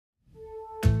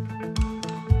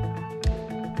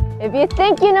If you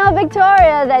think you know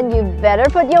Victoria, then you better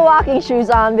put your walking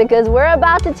shoes on because we're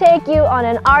about to take you on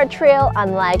an art trail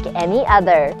unlike any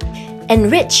other.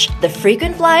 Enrich, the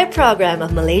frequent flyer program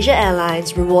of Malaysia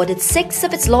Airlines, rewarded 6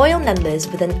 of its loyal members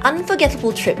with an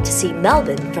unforgettable trip to see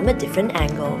Melbourne from a different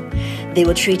angle. They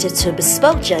were treated to a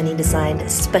bespoke journey designed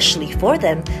especially for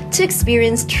them to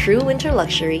experience true winter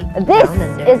luxury This down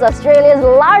under. is Australia's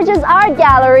largest art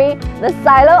gallery, the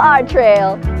Silo Art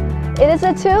Trail. It is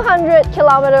a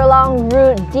 200-kilometre long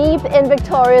route deep in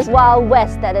Victoria's Wild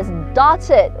West that is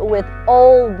dotted with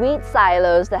old wheat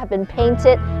silos that have been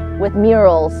painted with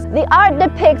murals. The art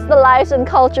depicts the lives and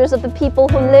cultures of the people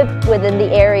who live within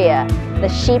the area, the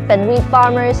sheep and wheat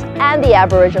farmers, and the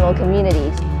Aboriginal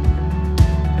communities.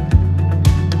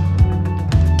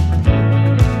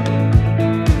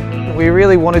 We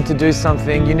really wanted to do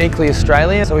something uniquely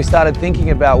Australian, so we started thinking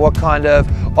about what kind of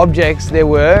objects there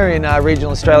were in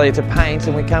regional Australia to paint,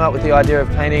 and we came up with the idea of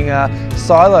painting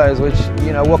silos, which,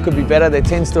 you know, what could be better? They're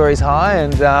 10 stories high,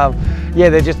 and yeah,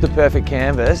 they're just the perfect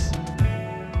canvas.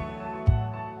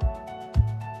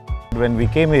 When we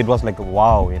came here, it was like,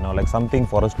 wow, you know, like something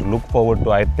for us to look forward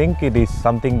to. I think it is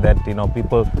something that, you know,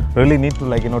 people really need to,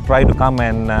 like, you know, try to come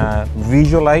and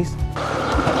visualize.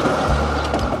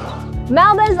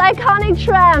 Melbourne's iconic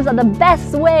trams are the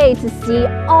best way to see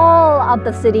all of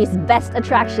the city's best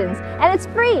attractions, and it's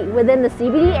free within the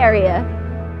CBD area.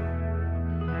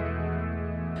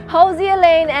 Hosier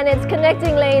Lane and its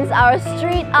connecting lanes are a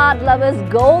street art lover's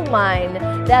gold mine.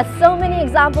 There are so many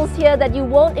examples here that you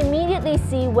won't immediately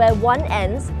see where one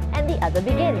ends and the other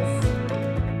begins.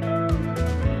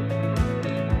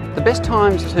 The best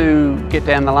times to get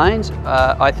down the lanes,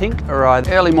 I think, are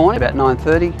either early morning, about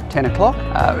 9:30, 10 o'clock.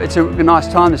 It's a nice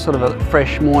time, there's sort of a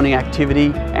fresh morning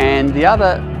activity. And the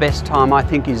other best time, I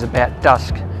think, is about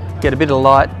dusk. Get a bit of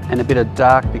light and a bit of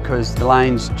dark because the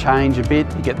lanes change a bit.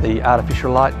 You get the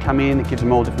artificial light come in, it gives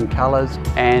them all different colours.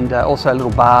 And also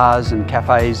little bars and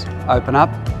cafes open up.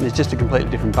 And it's just a completely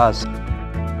different buzz.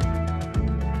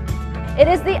 It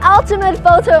is the ultimate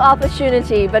photo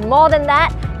opportunity, but more than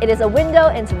that, it is a window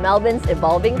into Melbourne's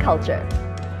evolving culture.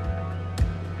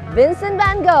 Vincent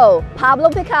van Gogh, Pablo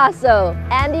Picasso,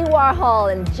 Andy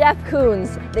Warhol and Jeff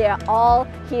Koons, they are all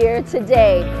here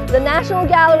today. The National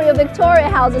Gallery of Victoria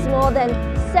houses more than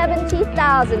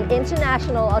 70,000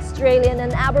 international, Australian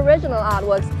and Aboriginal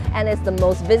artworks and is the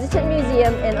most visited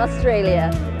museum in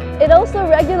Australia. It also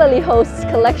regularly hosts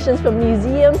collections from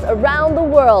museums around the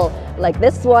world, like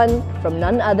this one from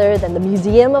none other than the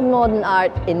Museum of Modern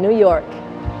Art in New York.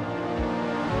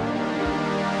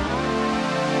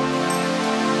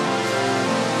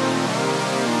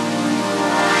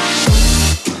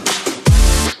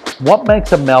 What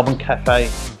makes a Melbourne cafe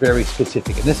very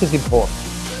specific, and this is important,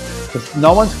 because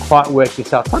no one's quite worked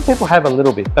this out. Some people have a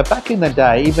little bit, but back in the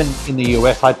day, even in the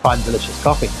US, I'd find delicious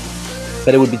coffee,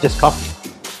 but it would be just coffee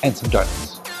and some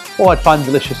donuts. Or I'd find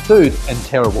delicious food and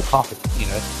terrible coffee, you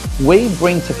know. We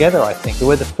bring together, I think,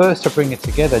 we're the first to bring it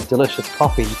together, delicious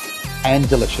coffee and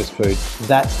delicious food.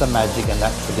 That's the magic and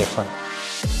that's the difference.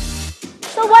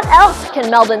 So what else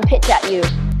can Melbourne pitch at you?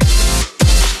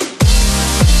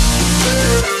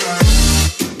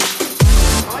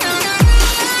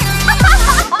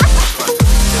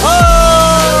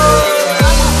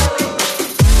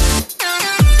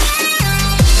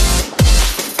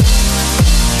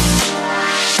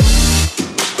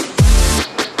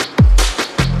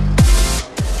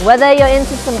 Whether you're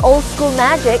into some old school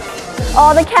magic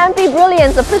or the campy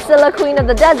brilliance of Priscilla, Queen of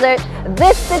the Desert,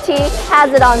 this city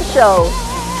has it on show.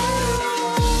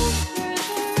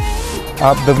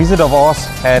 The Wizard of Oz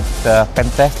had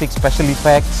fantastic special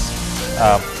effects,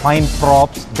 fine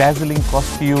props, dazzling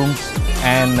costumes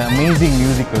and amazing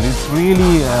musical. It's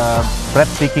really a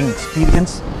breathtaking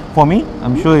experience for me.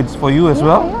 I'm sure it's for you as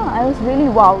well. Yeah, I was really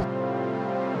wowed.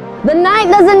 The night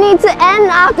doesn't need to end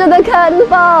after the curtain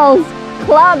falls.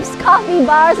 Clubs, coffee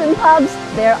bars and pubs,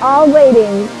 they're all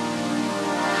waiting.